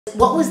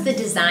What was the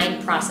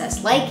design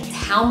process like?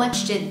 How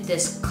much did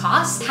this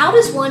cost? How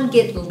does one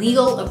get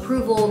legal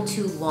approval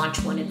to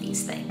launch one of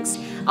these things?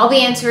 I'll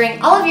be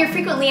answering all of your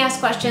frequently asked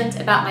questions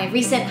about my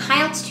recent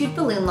high altitude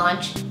balloon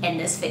launch in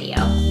this video.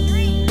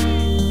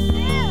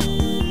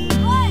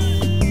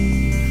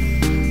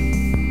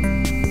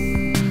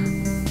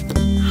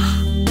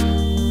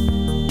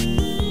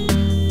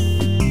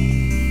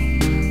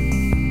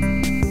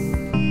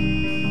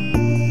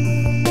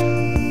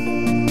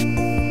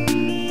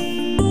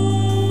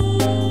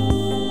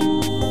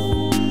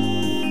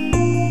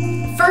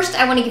 First,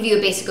 I want to give you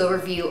a basic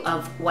overview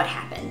of what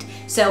happened.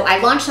 So I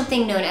launched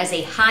something known as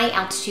a high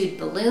altitude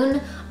balloon,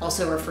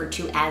 also referred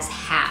to as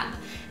HAB.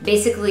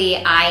 Basically,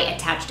 I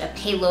attached a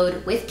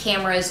payload with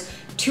cameras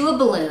to a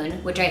balloon,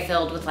 which I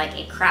filled with like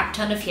a crap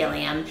ton of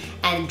helium,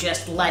 and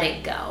just let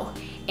it go.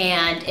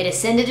 And it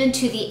ascended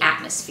into the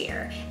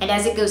atmosphere. And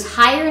as it goes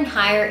higher and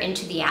higher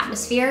into the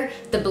atmosphere,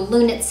 the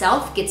balloon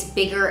itself gets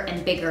bigger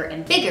and bigger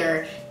and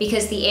bigger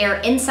because the air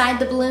inside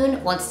the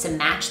balloon wants to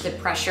match the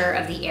pressure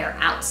of the air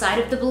outside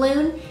of the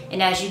balloon.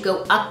 And as you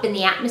go up in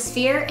the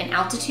atmosphere and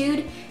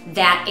altitude,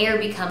 that air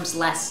becomes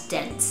less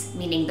dense,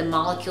 meaning the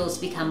molecules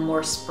become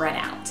more spread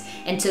out.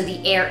 And so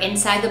the air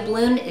inside the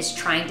balloon is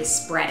trying to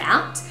spread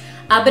out,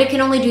 but it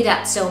can only do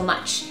that so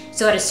much.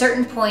 So at a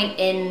certain point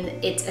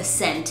in its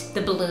ascent,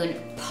 the balloon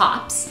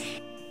pops.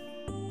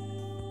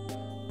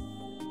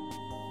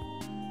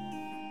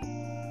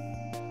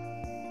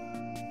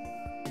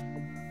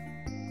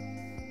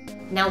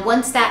 Now,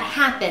 once that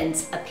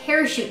happens, a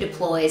parachute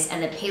deploys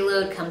and the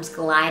payload comes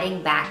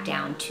gliding back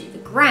down to the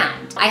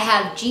ground. I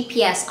have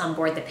GPS on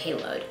board the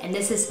payload, and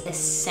this is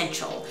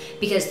essential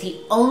because the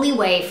only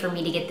way for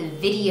me to get the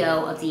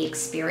video of the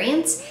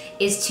experience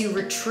is to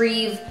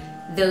retrieve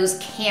those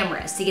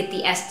cameras, to get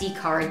the SD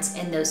cards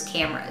in those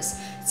cameras.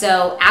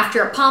 So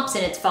after it pops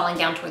and it's falling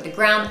down toward the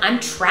ground, I'm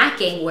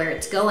tracking where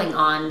it's going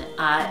on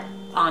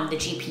the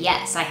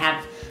GPS. I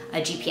have a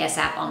GPS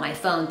app on my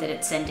phone that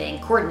it's sending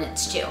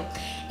coordinates to.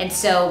 And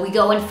so we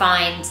go and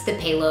find the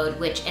payload,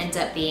 which ends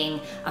up being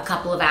a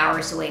couple of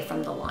hours away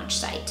from the launch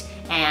site.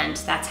 And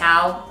that's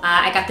how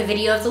I got the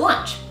video of the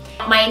launch.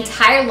 My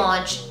entire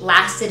launch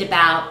lasted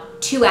about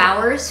 2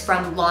 hours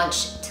from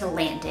launch to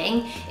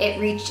landing. It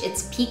reached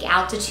its peak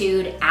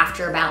altitude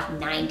after about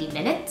 90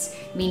 minutes,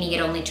 meaning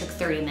it only took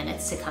 30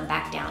 minutes to come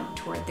back down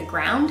toward the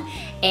ground.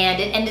 And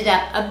it ended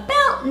up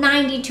about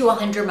 90 to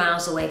 100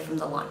 miles away from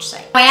the launch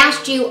site. I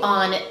asked you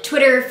on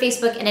Twitter,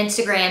 Facebook, and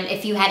Instagram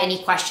if you had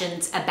any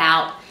questions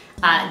about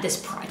this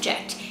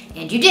project,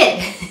 and you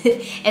did.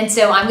 And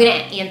so I'm gonna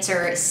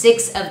answer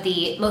 6 of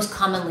the most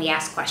commonly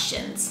asked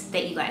questions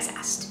that you guys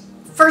asked.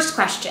 First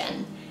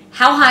question.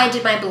 How high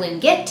did my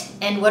balloon get,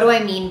 and what do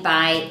I mean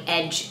by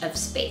edge of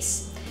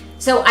space?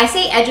 So I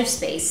say edge of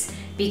space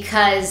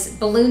because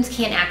balloons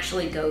can't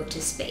actually go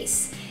to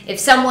space. If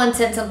someone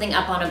sent something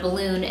up on a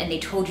balloon and they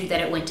told you that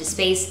it went to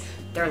space,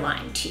 they're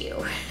lying to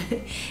you.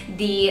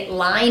 The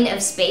line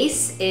of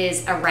space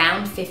is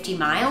around 50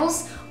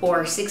 miles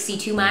or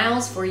 62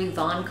 miles for you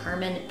Von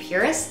Karman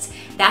purists.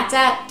 That's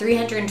at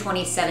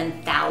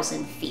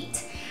 327,000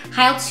 feet.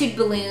 High altitude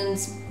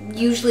balloons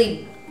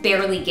usually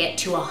barely get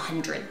to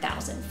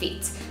 100,000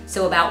 feet.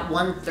 So about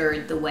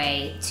 1/3 the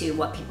way to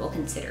what people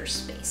consider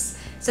space.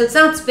 So it's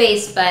not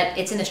space, but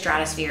it's in the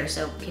stratosphere,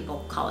 so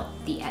people call it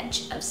the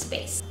edge of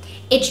space.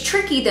 It's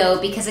tricky though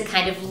because it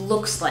kind of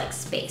looks like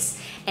space.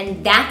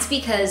 And that's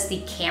because the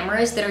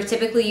cameras that are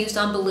typically used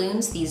on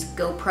balloons, these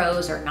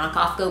GoPros or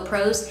knockoff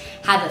GoPros,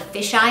 have a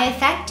fisheye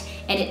effect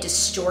and it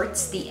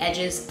distorts the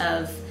edges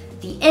of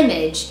the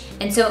image.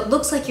 And so it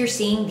looks like you're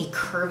seeing the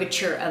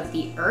curvature of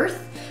the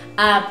Earth,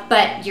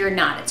 but you're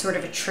not. It's sort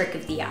of a trick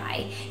of the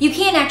eye. You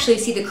can actually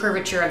see the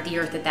curvature of the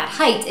Earth at that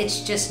height,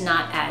 it's just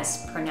not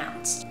as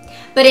pronounced.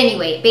 But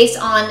anyway, based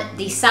on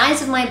the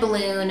size of my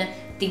balloon,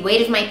 the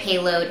weight of my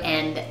payload,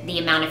 and the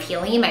amount of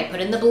helium I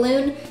put in the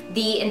balloon,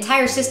 the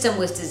entire system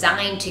was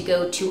designed to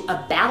go to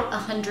about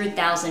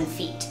 100,000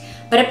 feet.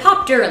 But it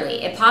popped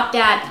early. It popped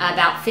at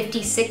about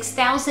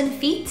 56,000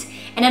 feet,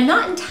 and I'm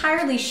not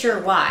entirely sure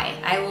why.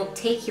 I will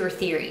take your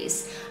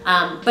theories.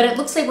 But it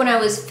looks like when I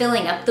was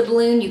filling up the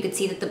balloon, you could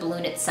see that the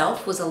balloon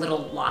itself was a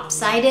little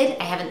lopsided.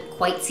 I haven't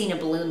quite seen a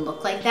balloon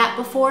look like that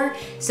before,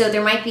 so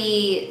there might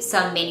be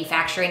some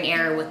manufacturing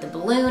error with the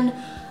balloon.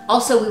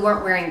 Also, we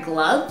weren't wearing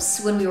gloves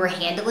when we were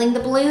handling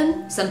the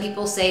balloon. Some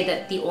people say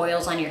that the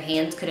oils on your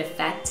hands could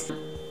affect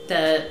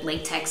the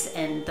latex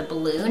in the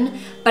balloon,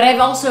 but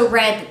I've also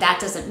read that that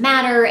doesn't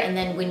matter, and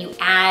then when you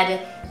add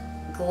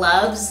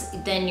gloves,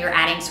 then you're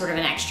adding sort of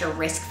an extra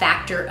risk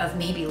factor of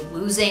maybe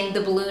losing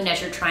the balloon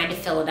as you're trying to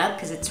fill it up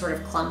because it's sort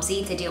of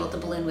clumsy to deal with the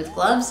balloon with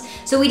gloves.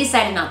 So we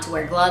decided not to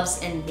wear gloves,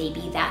 and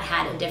maybe that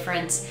had a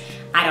difference.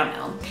 I don't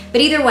know. But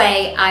either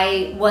way,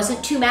 I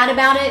wasn't too mad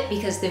about it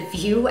because the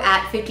view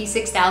at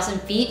 56,000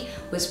 feet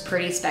was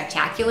pretty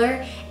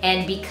spectacular.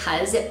 And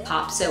because it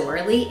popped so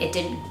early, it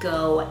didn't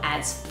go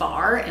as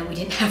far and we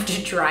didn't have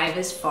to drive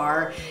as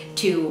far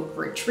to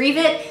retrieve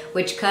it,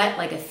 which cut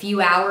like a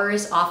few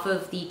hours off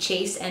of the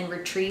chase and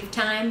retrieve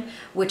time,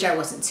 which I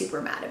wasn't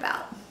super mad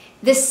about.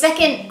 The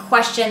second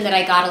question that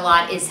I got a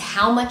lot is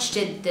how much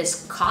did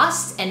this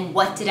cost and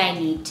what did I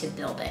need to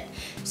build it?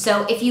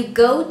 So if you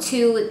go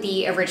to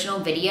the original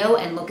video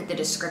and look at the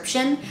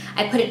description,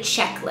 I put a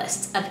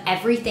checklist of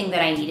everything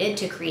that I needed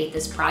to create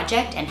this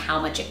project and how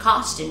much it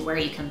cost and where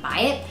you can buy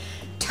it.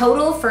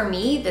 Total for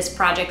me, this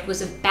project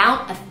was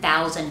about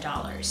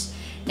 $1,000.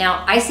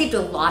 Now, I saved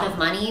a lot of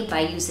money by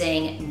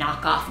using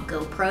knockoff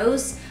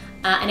GoPros.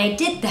 And I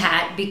did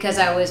that because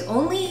I was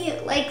only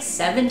like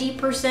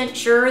 70%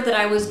 sure that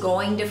I was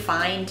going to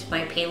find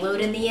my payload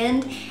in the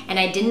end, and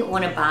I didn't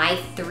want to buy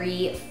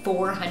 $300,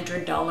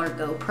 $400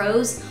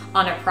 GoPros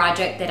on a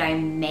project that I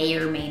may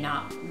or may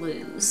not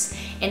lose.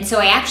 And so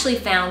I actually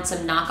found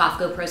some knockoff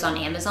GoPros on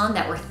Amazon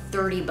that were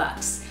 30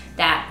 bucks.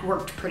 That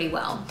worked pretty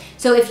well.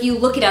 So if you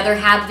look at other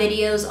HAB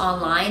videos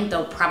online,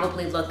 they'll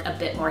probably look a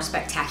bit more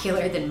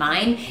spectacular than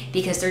mine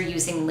because they're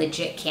using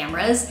legit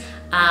cameras.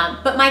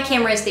 But my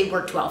cameras, they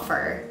worked well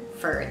for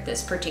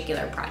this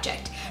particular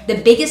project.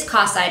 The biggest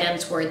cost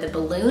items were the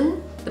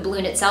balloon. The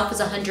balloon itself was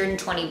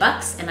 120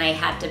 bucks, and I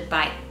had to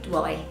buy,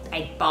 well,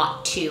 I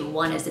bought two,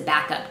 one as a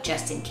backup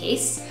just in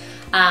case.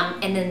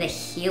 And then the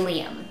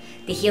helium.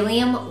 The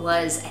helium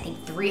was, I think,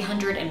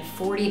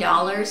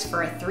 $340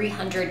 for a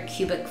 300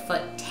 cubic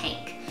foot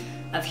tank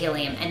of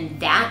helium, and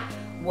that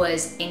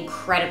was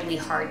incredibly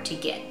hard to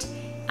get.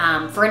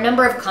 For a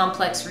number of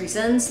complex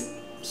reasons,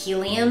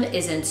 helium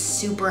is in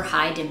super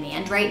high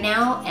demand right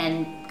now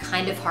and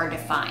kind of hard to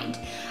find.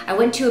 I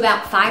went to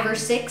about 5 or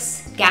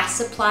 6 gas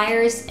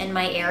suppliers in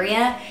my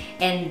area,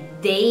 and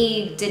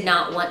they did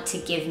not want to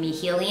give me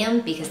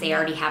helium because they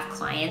already have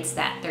clients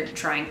that they're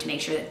trying to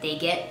make sure that they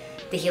get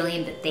the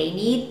helium that they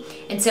need.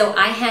 And so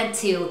I had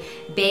to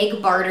beg,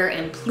 barter,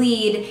 and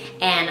plead,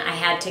 and I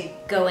had to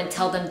go and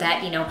tell them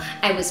that, you know,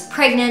 I was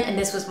pregnant and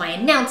this was my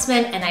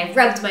announcement, and I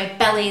rubbed my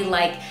belly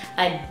like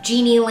a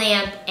genie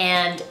lamp,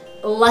 and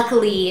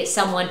luckily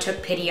someone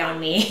took pity on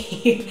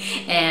me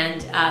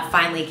and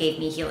finally gave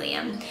me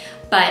helium.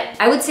 But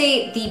I would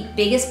say the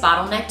biggest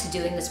bottleneck to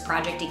doing this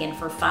project again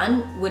for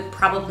fun would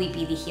probably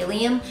be the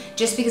helium,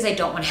 just because I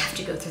don't want to have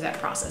to go through that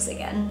process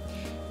again.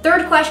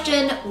 Third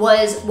question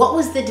was, what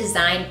was the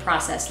design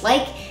process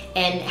like,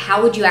 and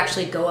how would you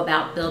actually go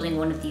about building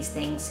one of these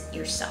things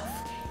yourself?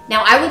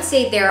 Now, I would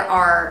say there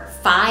are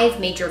 5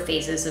 major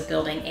phases of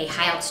building a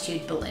high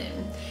altitude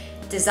balloon: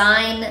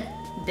 design,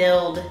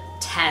 build,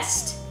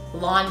 test,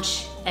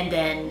 launch, and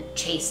then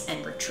chase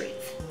and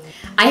retrieve.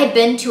 I had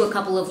been to a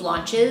couple of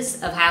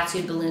launches of high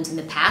altitude balloons in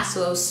the past,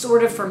 so I was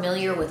sort of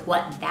familiar with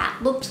what that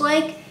looked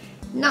like.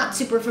 Not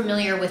super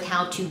familiar with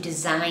how to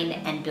design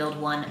and build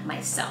one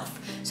myself.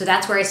 So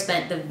that's where I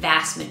spent the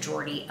vast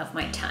majority of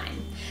my time.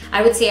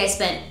 I would say I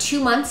spent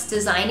 2 months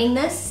designing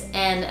this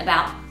and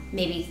about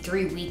maybe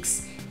 3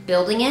 weeks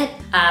building it.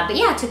 But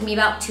yeah, it took me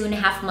about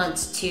 2.5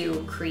 months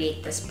to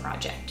create this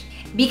project.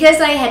 Because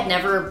I had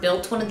never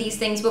built one of these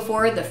things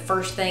before, the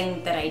first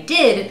thing that I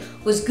did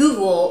was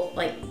Google,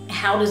 like,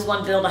 how does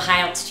one build a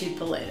high altitude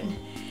balloon?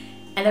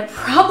 And the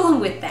problem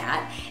with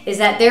that is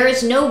that there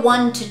is no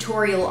one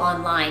tutorial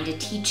online to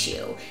teach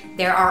you.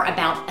 There are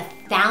about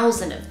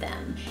 1,000 of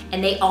them,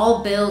 and they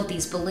all build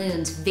these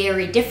balloons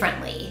very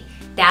differently.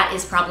 That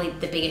is probably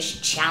the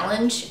biggest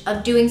challenge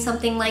of doing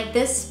something like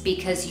this,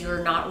 because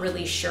you're not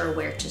really sure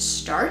where to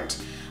start.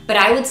 But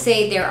I would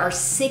say there are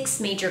 6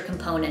 major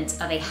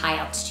components of a high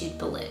altitude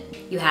balloon.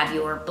 You have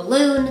your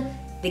balloon,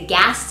 the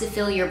gas to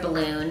fill your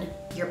balloon,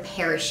 your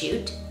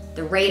parachute,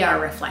 the radar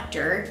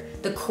reflector,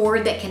 the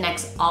cord that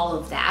connects all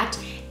of that,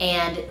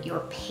 and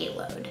your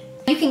payload.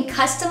 You can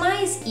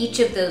customize each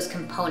of those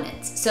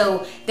components.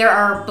 So there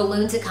are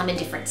balloons that come in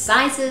different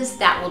sizes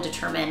that will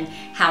determine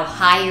how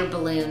high your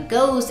balloon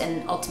goes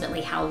and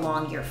ultimately how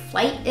long your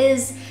flight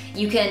is.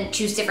 You can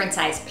choose different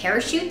size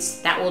parachutes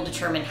that will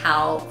determine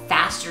how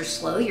fast or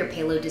slow your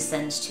payload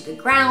descends to the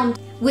ground.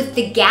 With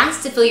the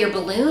gas to fill your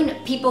balloon,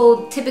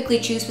 people typically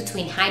choose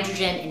between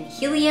hydrogen and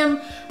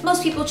helium.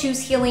 Most people choose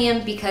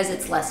helium because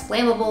it's less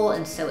flammable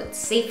and so it's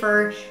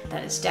safer.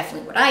 That is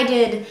definitely what I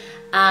did.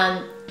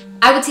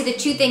 I would say the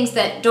 2 things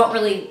that don't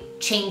really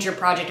change your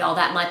project all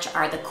that much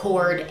are the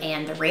cord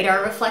and the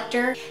radar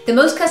reflector. The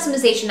most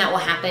customization that will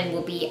happen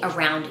will be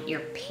around your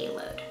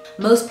payload.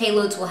 Most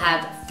payloads will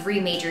have 3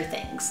 major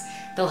things.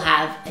 They'll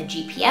have a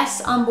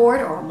GPS on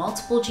board, or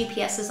multiple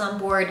GPSs on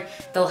board.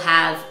 They'll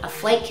have a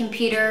flight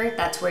computer,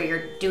 that's where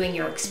you're doing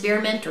your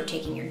experiment or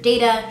taking your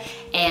data,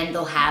 and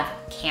they'll have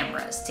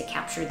cameras to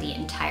capture the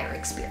entire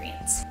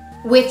experience.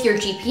 With your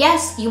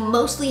GPS, you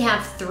mostly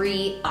have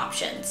 3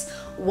 options.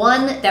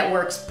 One that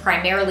works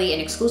primarily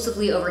and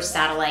exclusively over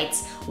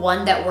satellites,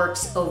 one that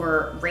works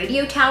over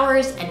radio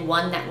towers, and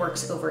one that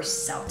works over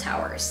cell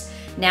towers.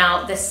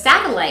 Now, the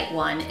satellite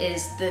one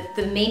is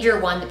the major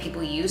one that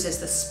people use is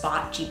the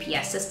Spot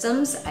GPS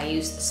systems. I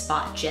use the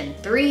Spot Gen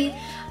 3.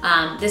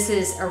 This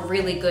is a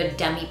really good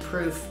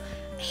dummy-proof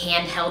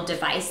handheld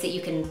device that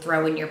you can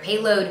throw in your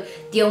payload.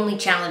 The only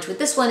challenge with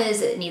this one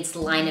is it needs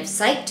line of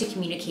sight to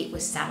communicate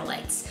with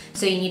satellites.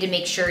 So you need to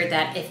make sure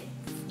that if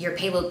your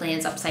payload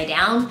lands upside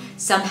down,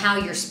 somehow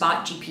your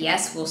Spot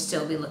GPS will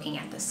still be looking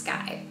at the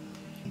sky.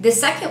 The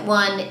second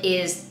one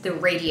is the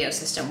radio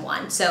system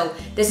one. So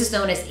this is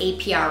known as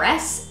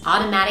APRS,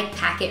 Automatic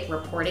Packet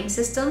Reporting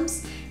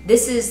Systems.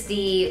 This is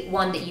the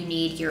one that you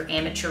need your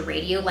amateur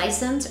radio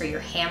license or your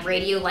ham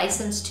radio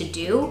license to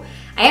do.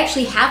 I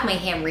actually have my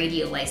ham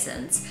radio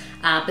license,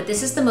 but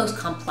this is the most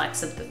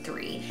complex of the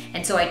three.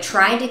 And so I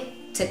tried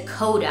to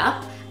code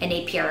up an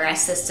APRS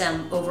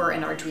system over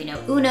an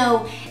Arduino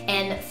Uno,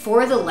 and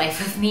for the life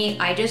of me,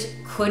 I just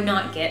could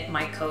not get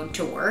my code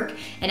to work.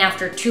 And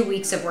after 2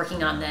 weeks of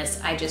working on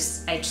this, I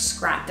just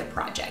scrapped the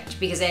project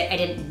because I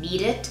didn't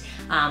need it.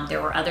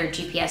 There were other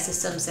GPS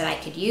systems that I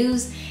could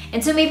use.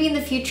 And so maybe in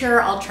the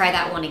future, I'll try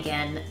that one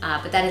again,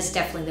 but that is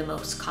definitely the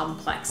most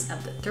complex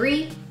of the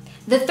three.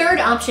 The third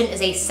option is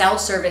a cell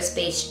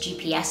service-based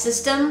GPS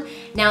system.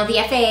 Now, the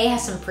FAA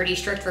has some pretty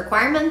strict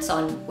requirements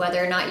on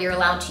whether or not you're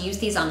allowed to use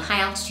these on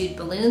high-altitude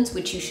balloons,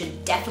 which you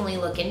should definitely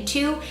look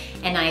into,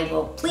 and I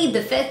will plead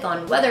the fifth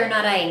on whether or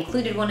not I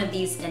included one of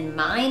these in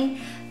mine.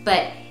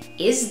 But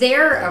is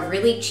there a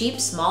really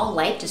cheap, small,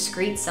 light,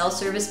 discrete cell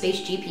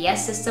service-based GPS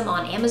system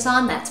on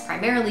Amazon that's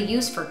primarily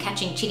used for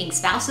catching cheating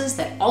spouses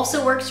that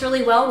also works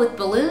really well with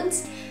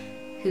balloons?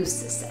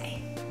 Who's to say?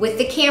 With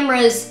the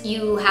cameras,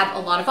 you have a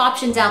lot of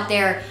options out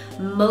there.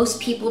 Most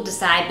people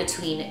decide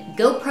between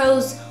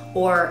GoPros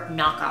or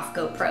knockoff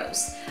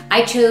GoPros.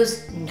 I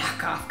chose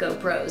knockoff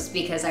GoPros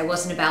because I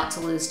wasn't about to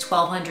lose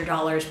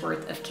 $1,200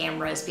 worth of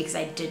cameras because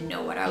I didn't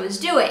know what I was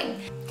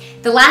doing.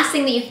 The last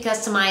thing that you can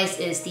customize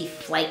is the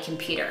flight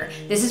computer.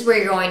 This is where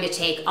you're going to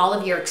take all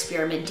of your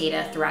experiment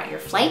data throughout your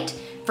flight.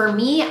 For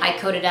me, I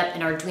coded up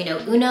an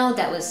Arduino Uno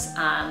that was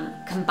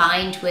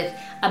combined with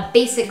a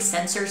basic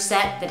sensor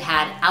set that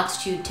had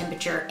altitude,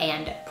 temperature,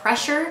 and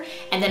pressure.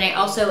 And then I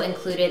also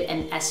included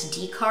an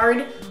SD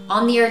card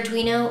on the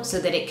Arduino so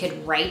that it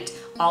could write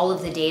all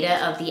of the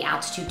data of the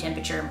altitude,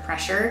 temperature, and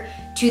pressure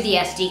to the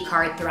SD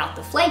card throughout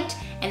the flight.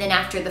 And then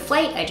after the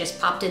flight, I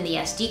just popped in the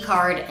SD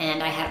card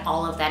and I had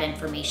all of that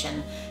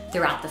information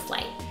throughout the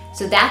flight.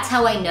 So that's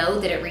how I know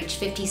that it reached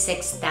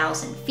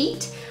 56,000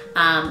 feet.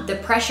 The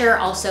pressure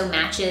also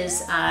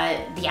matches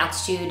the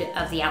altitude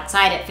of the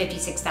outside at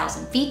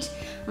 56,000 feet.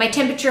 My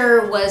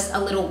temperature was a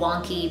little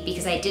wonky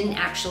because I didn't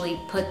actually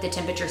put the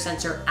temperature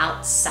sensor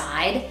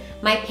outside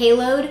my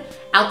payload.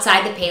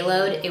 Outside the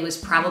payload, it was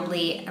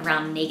probably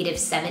around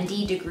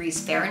 -70 degrees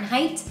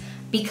Fahrenheit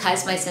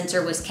because my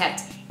sensor was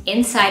kept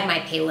inside my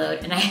payload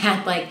and I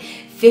had like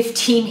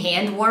 15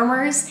 hand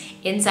warmers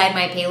inside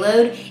my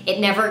payload. It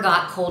never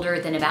got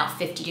colder than about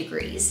 50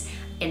 degrees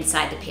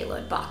inside the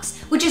payload box,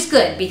 which is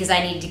good because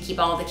I needed to keep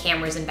all the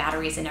cameras and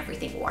batteries and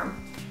everything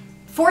warm.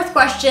 Fourth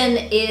question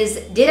is,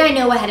 did I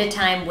know ahead of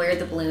time where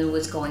the balloon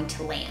was going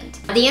to land?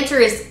 The answer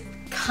is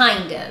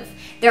kind of.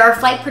 There are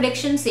flight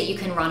predictions that you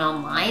can run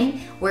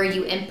online where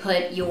you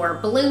input your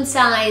balloon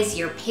size,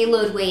 your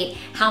payload weight,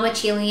 how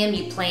much helium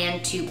you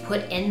plan to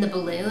put in the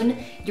balloon,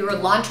 your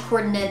launch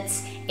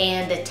coordinates,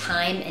 and the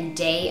time and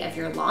day of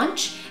your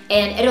launch.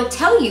 And it'll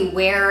tell you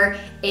where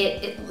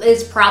it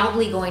is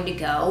probably going to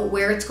go,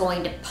 where it's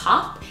going to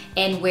pop,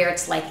 and where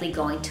it's likely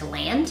going to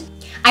land.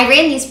 I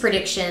ran these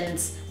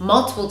predictions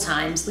multiple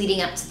times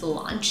leading up to the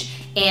launch,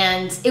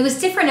 and it was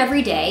different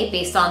every day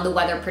based on the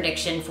weather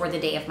prediction for the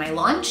day of my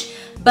launch,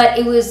 but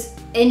it was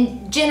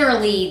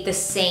generally the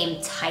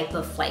same type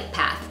of flight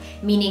path,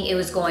 meaning it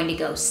was going to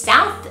go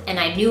south, and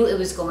I knew it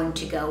was going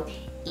to go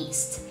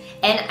east.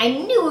 And I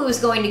knew it was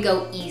going to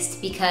go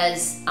east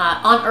because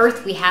on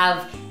Earth we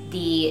have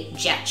the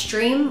jet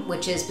stream,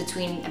 which is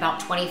between about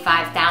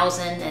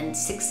 25,000 and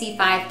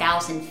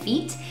 65,000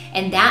 feet,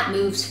 and that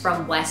moves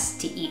from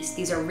west to east.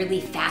 These are really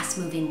fast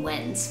moving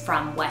winds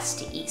from west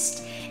to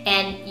east.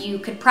 And you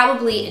could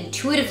probably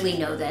intuitively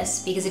know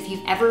this because if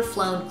you've ever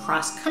flown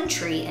cross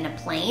country in a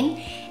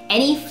plane,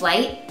 any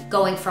flight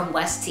going from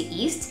west to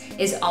east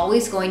is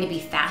always going to be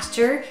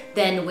faster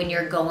than when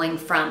you're going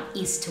from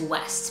east to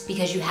west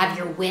because you have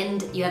the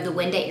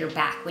wind at your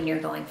back when you're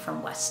going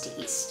from west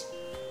to east.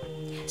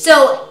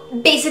 So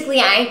basically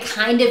I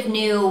kind of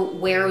knew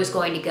where it was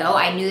going to go.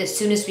 I knew that as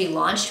soon as we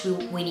launched,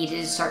 we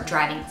needed to start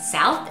driving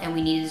south and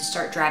we needed to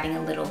start driving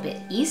a little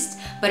bit east,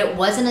 but it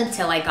wasn't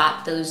until I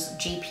got those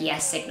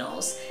GPS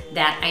signals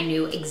that I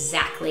knew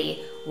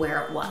exactly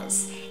where it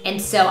was. And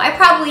so I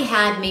probably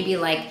had maybe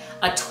like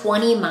a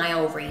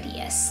 20-mile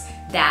radius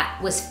that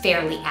was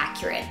fairly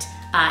accurate.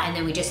 And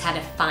then we just had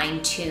to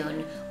fine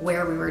tune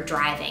where we were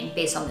driving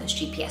based on those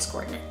GPS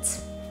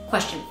coordinates.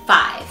 Question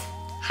 5.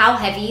 How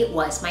heavy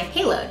was my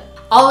payload?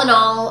 All in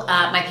all,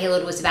 my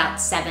payload was about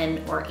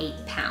 7 or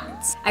 8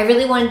 pounds. I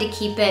really wanted to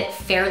keep it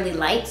fairly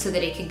light so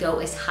that it could go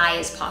as high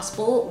as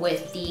possible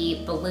with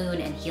the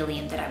balloon and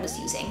helium that I was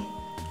using.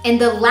 And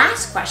the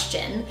last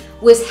question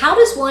was, how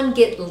does one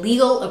get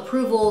legal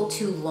approval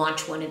to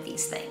launch one of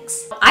these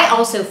things? I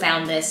also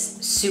found this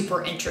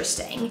super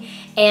interesting,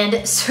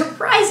 and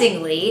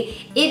surprisingly,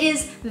 it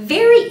is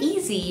very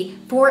easy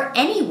for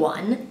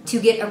anyone to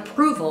get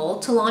approval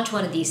to launch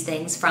one of these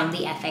things from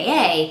the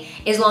FAA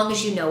as long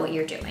as you know what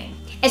you're doing.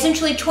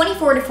 Essentially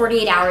 24 to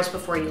 48 hours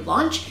before you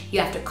launch, you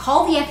have to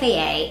call the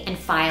FAA and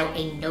file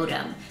a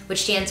NOTAM,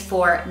 which stands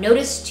for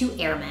Notice to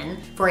Airmen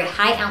for a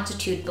High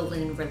Altitude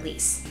Balloon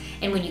Release.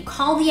 And when you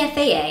call the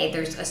FAA,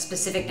 there's a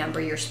specific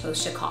number you're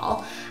supposed to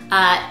call.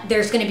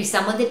 There's gonna be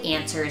someone that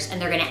answers,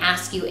 and they're gonna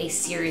ask you a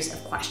series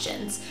of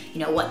questions. You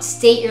know, what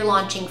state you're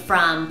launching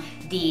from,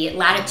 the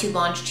latitude,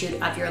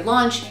 longitude of your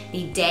launch,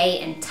 the day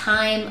and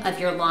time of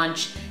your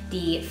launch,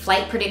 the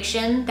flight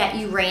prediction that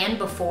you ran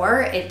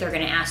before, if they're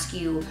gonna ask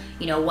you,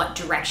 what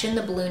direction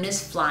the balloon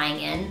is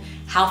flying in,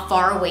 how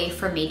far away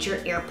from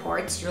major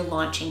airports you're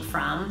launching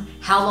from,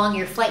 how long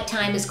your flight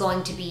time is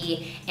going to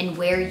be, and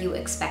where you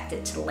expect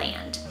it to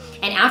land.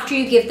 And after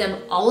you give them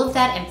all of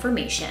that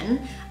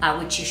information,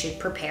 which you should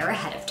prepare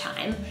ahead of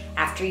time,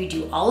 after you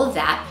do all of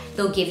that,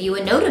 they'll give you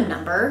a NOTAM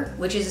number,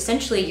 which is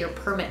essentially your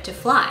permit to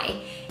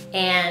fly.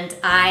 And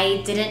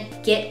I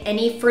didn't get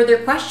any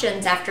further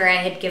questions after I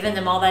had given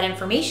them all that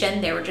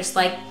information. They were just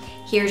like,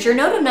 here's your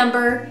NOTAM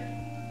number,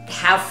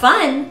 have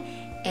fun.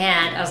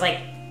 And I was like,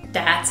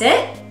 that's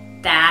it?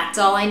 That's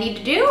all I need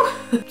to do?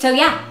 So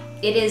yeah,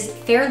 it is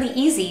fairly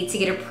easy to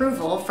get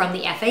approval from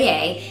the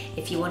FAA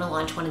if you want to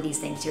launch one of these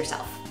things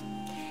yourself.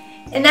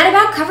 And that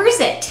about covers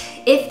it.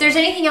 If there's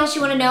anything else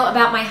you want to know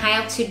about my high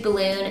altitude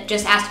balloon,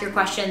 just ask your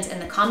questions in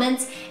the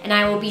comments and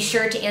I will be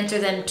sure to answer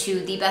them to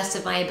the best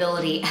of my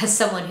ability as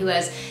someone who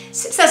has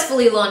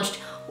successfully launched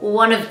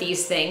one of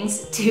these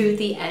things to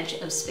the edge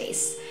of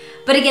space.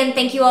 But again,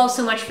 thank you all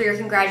so much for your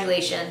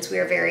congratulations. We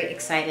are very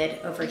excited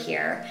over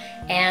here.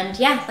 And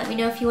yeah, let me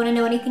know if you want to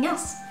know anything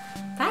else.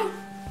 Bye.